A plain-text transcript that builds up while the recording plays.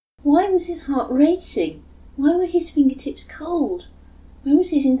Why was his heart racing? Why were his fingertips cold? Why was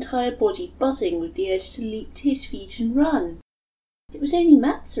his entire body buzzing with the urge to leap to his feet and run? It was only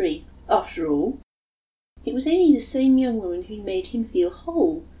Matsuri, after all. It was only the same young woman who made him feel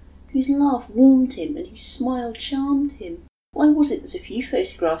whole, whose laugh warmed him and whose smile charmed him. Why was it that a few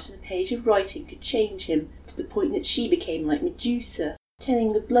photographs and a page of writing could change him to the point that she became like Medusa,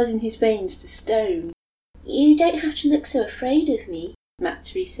 turning the blood in his veins to stone? "You don't have to look so afraid of me,"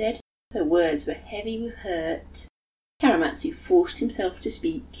 Matsuri said. Her words were heavy with hurt. Karamatsu forced himself to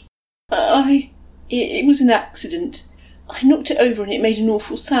speak. It was an accident. I knocked it over and it made an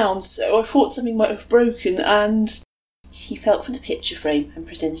awful sound, so I thought something might have broken and..." He felt for the picture frame and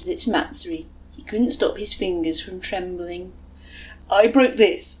presented it to Matsuri. He couldn't stop his fingers from trembling. "I broke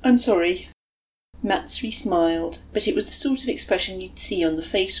this. I'm sorry." Matsuri smiled, but it was the sort of expression you'd see on the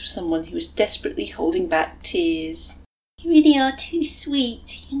face of someone who was desperately holding back tears. "You really are too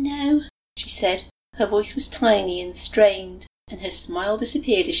sweet, you know," she said. Her voice was tiny and strained, and her smile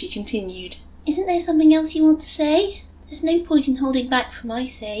disappeared as she continued. "Isn't there something else you want to say? There's no point in holding back for my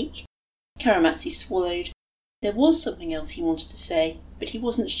sake." Karamatsu swallowed. There was something else he wanted to say, but he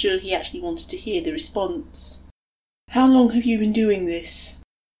wasn't sure he actually wanted to hear the response. "How long have you been doing this?"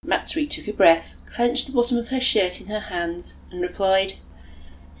 Matsuri took a breath, clenched the bottom of her shirt in her hands, and replied,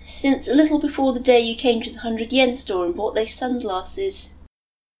 "Since a little before the day you came to the 100-yen store and bought those sunglasses."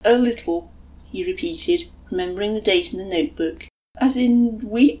 "A little," he repeated, remembering the date in the notebook. "As in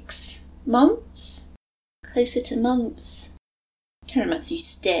weeks? Months?" "Closer to months." Karamatsu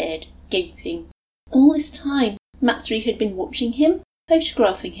stared, gaping. All this time, Matsuri had been watching him,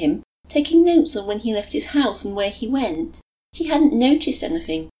 photographing him, taking notes on when he left his house and where he went. He hadn't noticed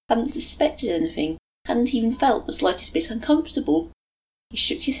anything, hadn't suspected anything, hadn't even felt the slightest bit uncomfortable. He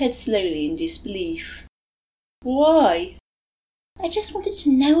shook his head slowly in disbelief. "Why?" "I just wanted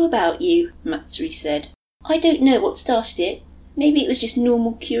to know about you," Matsuri said. "I don't know what started it. Maybe it was just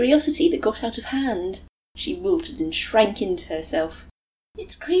normal curiosity that got out of hand." She wilted and shrank into herself.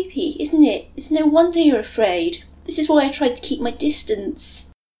 "It's creepy, isn't it? It's no wonder you're afraid. This is why I tried to keep my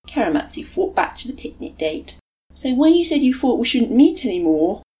distance." Karamatsu thought back to the picnic date. "So when you said you thought we shouldn't meet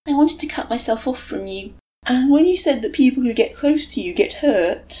anymore, I wanted to cut myself off from you. And when you said that people who get close to you get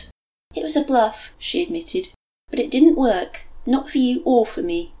hurt..." "It was a bluff," she admitted. "But it didn't work. Not for you or for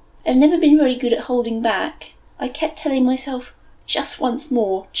me. I've never been very good at holding back. I kept telling myself, just once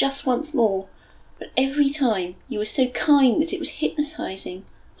more, just once more. But every time you were so kind that it was hypnotising.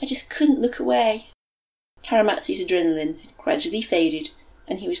 I just couldn't look away." Karamatsu's adrenaline had gradually faded,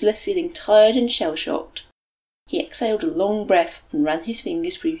 and he was left feeling tired and shell-shocked. He exhaled a long breath and ran his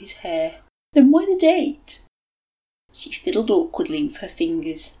fingers through his hair. "Then why the date?" She fiddled awkwardly with her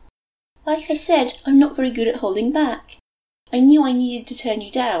fingers. "Like I said, I'm not very good at holding back. I knew I needed to turn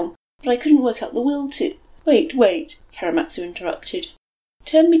you down, but I couldn't work up the will to..." Wait, Karamatsu interrupted.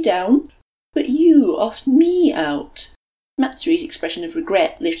 "Turn me down? But you asked me out." Matsuri's expression of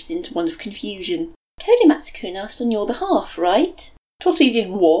regret lifted into one of confusion. "Todematsu-kun asked on your behalf, right?" "Totty did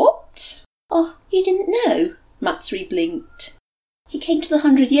what?" "Oh, you didn't know?" Matsuri blinked. "He came to the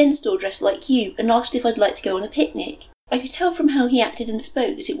 100-yen store dressed like you and asked if I'd like to go on a picnic. I could tell from how he acted and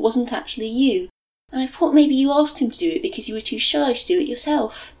spoke that it wasn't actually you, and I thought maybe you asked him to do it because you were too shy to do it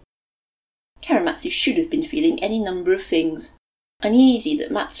yourself." Karamatsu should have been feeling any number of things. Uneasy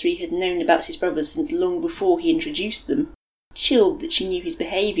that Matsuri had known about his brothers since long before he introduced them. Chilled that she knew his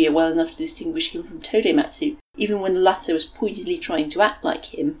behaviour well enough to distinguish him from Todematsu, even when the latter was pointedly trying to act like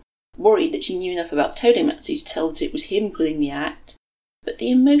him. Worried that she knew enough about Todematsu to tell that it was him pulling the act. But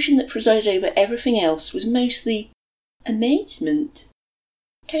the emotion that presided over everything else was mostly amazement.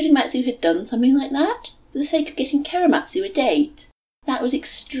 Todematsu had done something like that, for the sake of getting Karamatsu a date. That was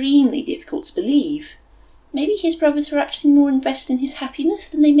extremely difficult to believe. Maybe his brothers were actually more invested in his happiness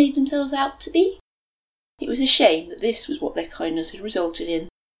than they made themselves out to be. It was a shame that this was what their kindness had resulted in.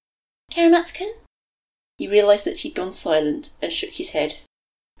 "Karamatsu-kun?" He realised that he'd gone silent and shook his head.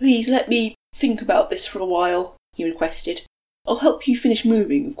 "Please let me think about this for a while," he requested. "I'll help you finish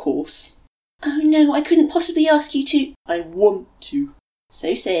moving, of course." "Oh no, I couldn't possibly ask you to..." "I want to."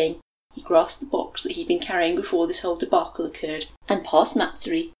 So saying, he grasped the box that he'd been carrying before this whole debacle occurred, and passed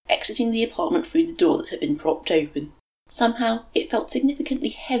Matsuri, exiting the apartment through the door that had been propped open. Somehow, it felt significantly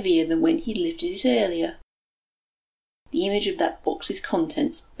heavier than when he'd lifted it earlier. The image of that box's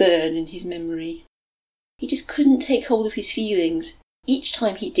contents burned in his memory. He just couldn't take hold of his feelings. Each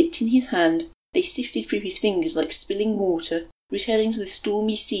time he dipped in his hand, they sifted through his fingers like spilling water, returning to the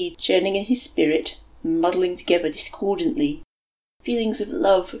stormy sea churning in his spirit, and muddling together discordantly. Feelings of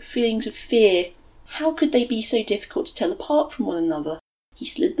love, feelings of fear, how could they be so difficult to tell apart from one another? He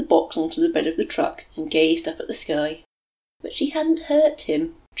slid the box onto the bed of the truck and gazed up at the sky. But she hadn't hurt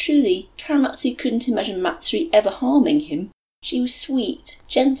him. Truly, Karamatsu couldn't imagine Matsuri ever harming him. She was sweet,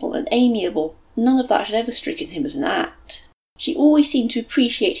 gentle and amiable. None of that had ever stricken him as an act. She always seemed to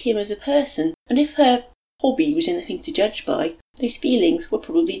appreciate him as a person, and if her hobby was anything to judge by, those feelings were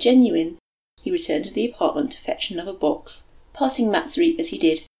probably genuine. He returned to the apartment to fetch another box. Passing Matsuri as he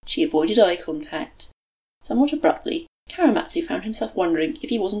did, she avoided eye contact. Somewhat abruptly, Karamatsu found himself wondering if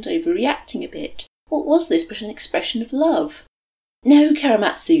he wasn't overreacting a bit. What was this but an expression of love? No,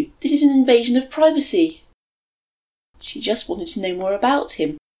 Karamatsu, this is an invasion of privacy. She just wanted to know more about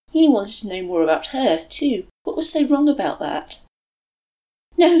him. He wanted to know more about her, too. What was so wrong about that?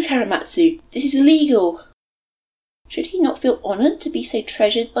 No, Karamatsu, this is illegal. Should he not feel honoured to be so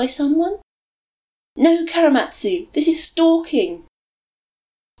treasured by someone? No, Karamatsu, this is stalking.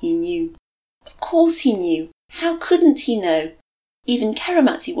 He knew. Of course he knew. How couldn't he know? Even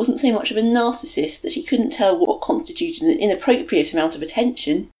Karamatsu wasn't so much of a narcissist that he couldn't tell what constituted an inappropriate amount of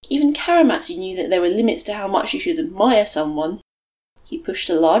attention. Even Karamatsu knew that there were limits to how much you should admire someone. He pushed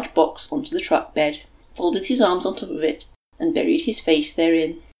a large box onto the truck bed, folded his arms on top of it, and buried his face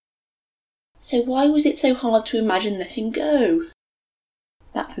therein. So why was it so hard to imagine letting go?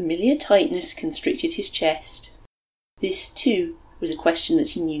 That familiar tightness constricted his chest. This, too, was a question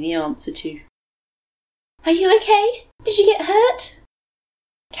that he knew the answer to. Are you okay? Did you get hurt?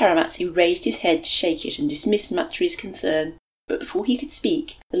 Karamatsu raised his head to shake it and dismiss Matsuri's concern, but before he could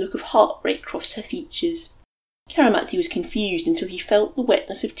speak, a look of heartbreak crossed her features. Karamatsu was confused until he felt the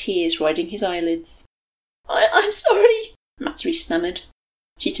wetness of tears riding his eyelids. I'm sorry, Matsuri stammered.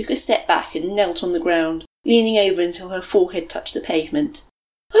 She took a step back and knelt on the ground, leaning over until her forehead touched the pavement.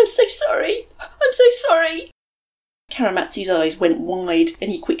 I'm so sorry! I'm so sorry! Karamatsu's eyes went wide and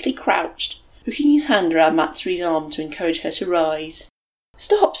he quickly crouched, hooking his hand around Matsuri's arm to encourage her to rise.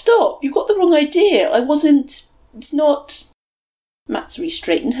 Stop! You've got the wrong idea. It's not... Matsuri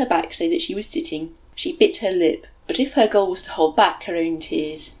straightened her back so that she was sitting. She bit her lip, but if her goal was to hold back her own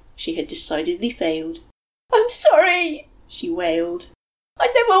tears, she had decidedly failed. I'm sorry, she wailed. I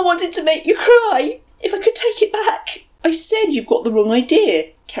never wanted to make you cry. If I could take it back. I said you've got the wrong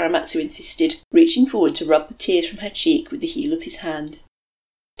idea, Karamatsu insisted, reaching forward to rub the tears from her cheek with the heel of his hand.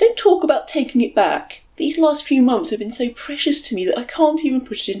 Don't talk about taking it back. These last few months have been so precious to me that I can't even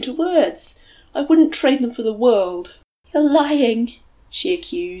put it into words. I wouldn't trade them for the world. You're lying, she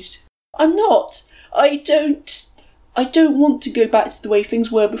accused. I'm not. I don't want to go back to the way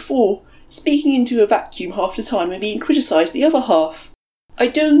things were before, speaking into a vacuum half the time and being criticised the other half. I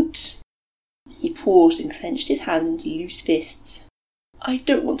don't... He paused and clenched his hands into loose fists. I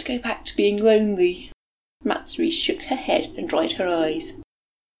don't want to go back to being lonely. Matsuri shook her head and dried her eyes.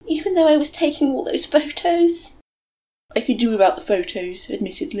 Even though I was taking all those photos? I could do without the photos,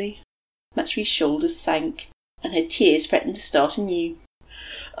 admittedly. Matsuri's shoulders sank, and her tears threatened to start anew.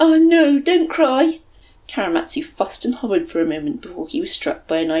 Oh no, don't cry! Karamatsu fussed and hovered for a moment before he was struck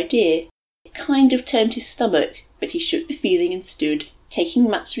by an idea. It kind of turned his stomach, but he shook the feeling and stood, taking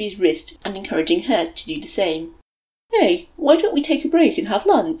Matsuri's wrist and encouraging her to do the same. Hey, why don't we take a break and have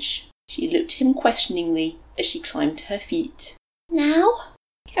lunch? She looked at him questioningly as she climbed to her feet. Now?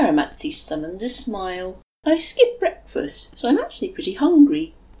 Karamatsu summoned a smile. I skipped breakfast, so I'm actually pretty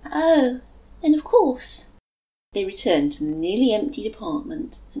hungry. Oh, then of course. They returned to the nearly emptied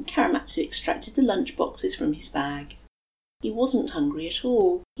apartment, and Karamatsu extracted the lunch boxes from his bag. He wasn't hungry at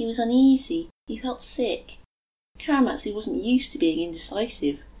all. He was uneasy. He felt sick. Karamatsu wasn't used to being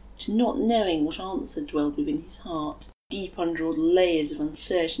indecisive, to not knowing what answer dwelled within his heart, deep under all the layers of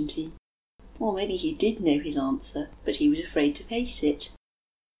uncertainty. Or maybe he did know his answer, but he was afraid to face it.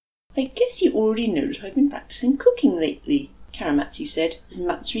 I guess you already know that I've been practicing cooking lately, Karamatsu said as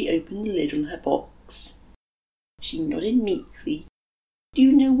Matsuri opened the lid on her box. She nodded meekly. Do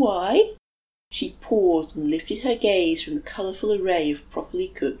you know why? She paused and lifted her gaze from the colourful array of properly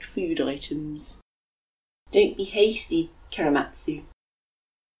cooked food items. Don't be hasty, Karamatsu.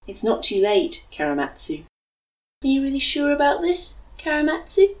 It's not too late, Karamatsu. Are you really sure about this,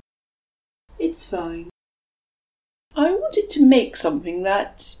 Karamatsu? It's fine. I wanted to make something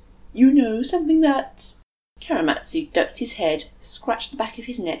that... Karamatsu ducked his head, scratched the back of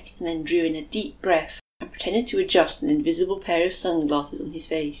his neck, and then drew in a deep breath and pretended to adjust an invisible pair of sunglasses on his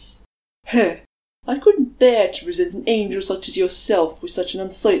face. I couldn't bear to present an angel such as yourself with such an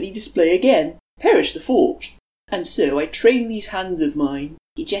unsightly display again. Perish the thought. And so I train these hands of mine,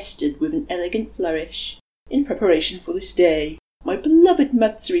 he gestured with an elegant flourish, in preparation for this day. My beloved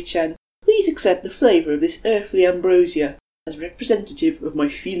Matsuri-chan, please accept the flavour of this earthly ambrosia as representative of my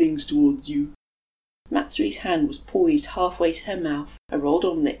feelings towards you. Matsui's hand was poised halfway to her mouth, a rolled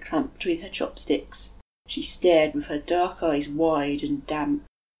omelette clamped between her chopsticks. She stared with her dark eyes wide and damp.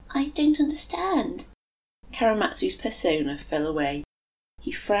 "I don't understand." Karamatsu's persona fell away.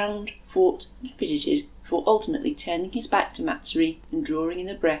 He frowned, thought, and fidgeted, before ultimately turning his back to Matsuri and drawing in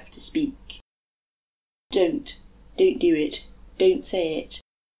a breath to speak. Don't do it. Don't say it."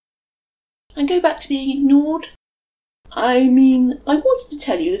 "And go back to being ignored?" "I wanted to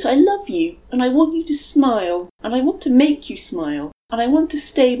tell you that I love you, and I want you to smile, and I want to make you smile, and I want to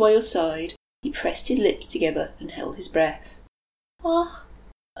stay by your side." He pressed his lips together and held his breath. "Ah."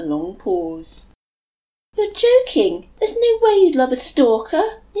 A long pause. "You're joking. There's no way you'd love a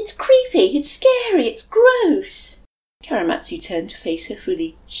stalker. It's creepy, it's scary, it's gross." Karamatsu turned to face her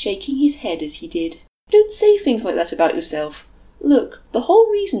fully, shaking his head as he did. "Don't say things like that about yourself. Look, the whole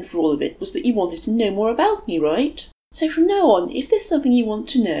reason for all of it was that you wanted to know more about me, right? So from now on, if there's something you want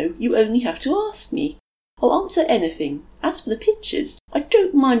to know, you only have to ask me. I'll answer anything. As for the pictures, I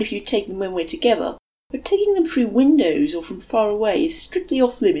don't mind if you take them when we're together, but taking them through windows or from far away is strictly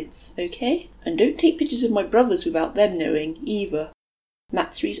off limits, okay? And don't take pictures of my brothers without them knowing, either."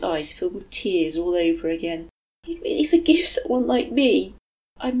 Matsui's eyes filled with tears all over again. "You'd really forgive someone like me?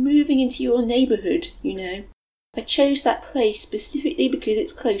 I'm moving into your neighbourhood, you know. I chose that place specifically because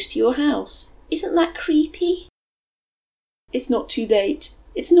it's close to your house. Isn't that creepy?" "It's not too late.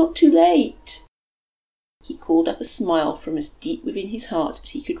 It's not too late." He called up a smile from as deep within his heart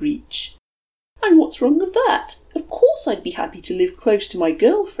as he could reach. "And what's wrong with that? Of course I'd be happy to live close to my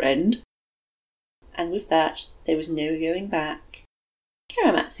girlfriend." And with that, there was no going back.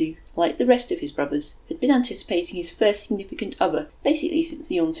 Karamatsu, like the rest of his brothers, had been anticipating his first significant other basically since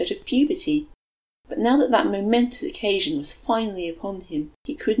the onset of puberty. But now that that momentous occasion was finally upon him,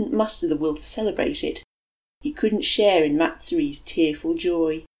 he couldn't muster the will to celebrate it. He couldn't share in Matsui's tearful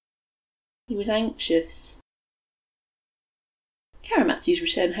joy. He was anxious. Karamatsu's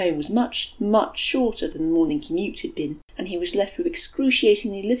return home was much, much shorter than the morning commute had been, and he was left with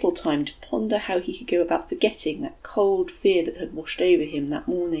excruciatingly little time to ponder how he could go about forgetting that cold fear that had washed over him that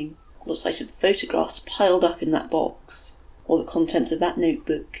morning, or the sight of the photographs piled up in that box, or the contents of that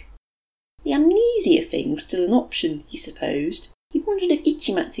notebook. The amnesia thing was still an option, he supposed. He wondered if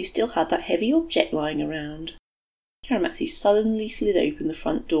Ichimatsu still had that heavy object lying around. Karamatsu sullenly slid open the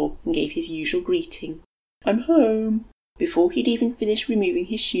front door and gave his usual greeting. "I'm home." Before he'd even finished removing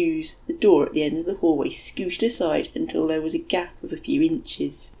his shoes, the door at the end of the hallway scooted aside until there was a gap of a few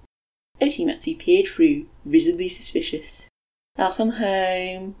inches. Oshimatsu peered through, visibly suspicious. "Welcome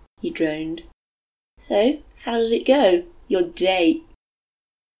home," he droned. "So, how did it go? Your date?"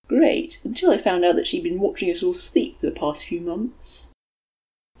 "Great, until I found out that she'd been watching us all sleep for the past few months."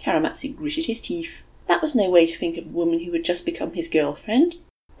 Karamatsu gritted his teeth. That was no way to think of a woman who had just become his girlfriend.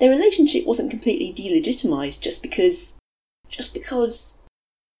 Their relationship wasn't completely delegitimized just because...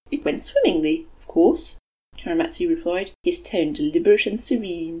 "It went swimmingly, of course," Karamatsu replied, his tone deliberate and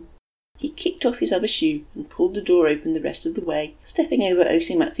serene. He kicked off his other shoe and pulled the door open the rest of the way, stepping over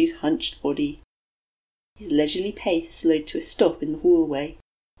Oshimatsu's hunched body. His leisurely pace slowed to a stop in the hallway.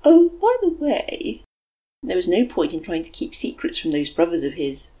 "Oh, by the way..." There was no point in trying to keep secrets from those brothers of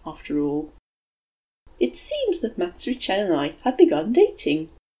his, after all. "It seems that Matsuri-chan and I have begun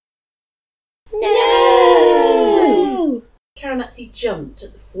dating." No! Karamatsu jumped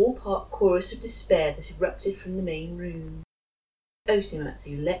at the four-part chorus of despair that erupted from the main room.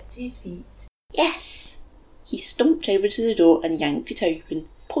 Oshimatsu leapt to his feet. "Yes!" He stomped over to the door and yanked it open,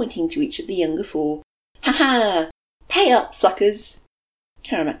 pointing to each of the younger four. "Ha ha! Pay up, suckers!"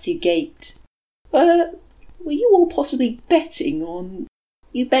 Karamatsu gaped. Were you all possibly betting on..."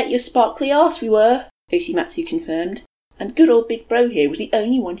 "You bet your sparkly arse we were," Oshimatsu confirmed. "And good old Big Bro here was the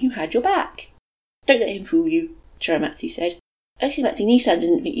only one who had your back." "Don't let him fool you," Karamatsu said. "Oshimatsu Nisan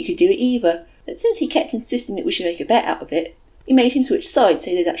didn't think you could do it either, but since he kept insisting that we should make a bet out of it, we made him switch sides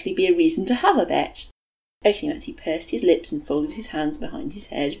so there'd actually be a reason to have a bet." Oshimatsu pursed his lips and folded his hands behind his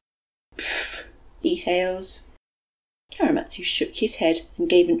head. "Pfft, details." Karamatsu shook his head and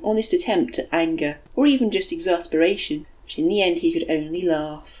gave an honest attempt at anger, or even just exasperation, but in the end he could only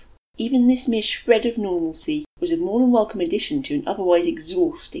laugh. Even this mere shred of normalcy was a more than welcome addition to an otherwise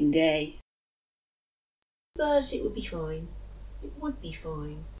exhausting day. But it would be fine. It would be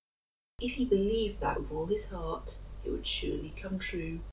fine. If he believed that with all his heart, it would surely come true.